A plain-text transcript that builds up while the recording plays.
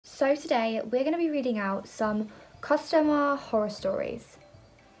So today we're going to be reading out some customer horror stories.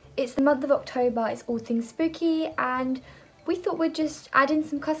 It's the month of October, it's all things spooky, and we thought we'd just add in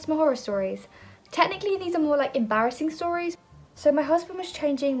some customer horror stories. Technically these are more like embarrassing stories. So my husband was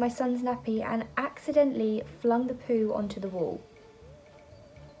changing my son's nappy and accidentally flung the poo onto the wall.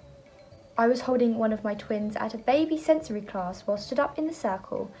 I was holding one of my twins at a baby sensory class while stood up in the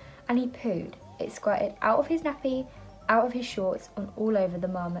circle, and he pooed. It squirted out of his nappy, out of his shorts, and all over the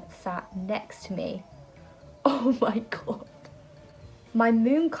mum that sat next to me. Oh my god. My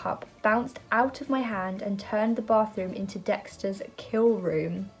moon cup bounced out of my hand and turned the bathroom into Dexter's kill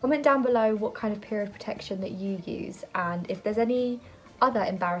room. Comment down below what kind of period protection that you use and if there's any other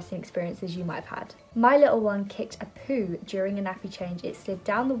embarrassing experiences you might have had. My little one kicked a poo during a nappy change. It slid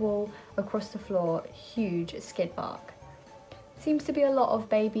down the wall, across the floor, huge skid mark. Seems to be a lot of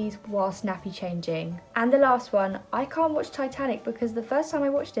babies whilst nappy changing. And the last one, I can't watch Titanic because the first time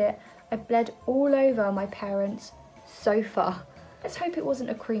I watched it, I bled all over my parents' sofa. Let's hope it wasn't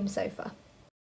a cream sofa.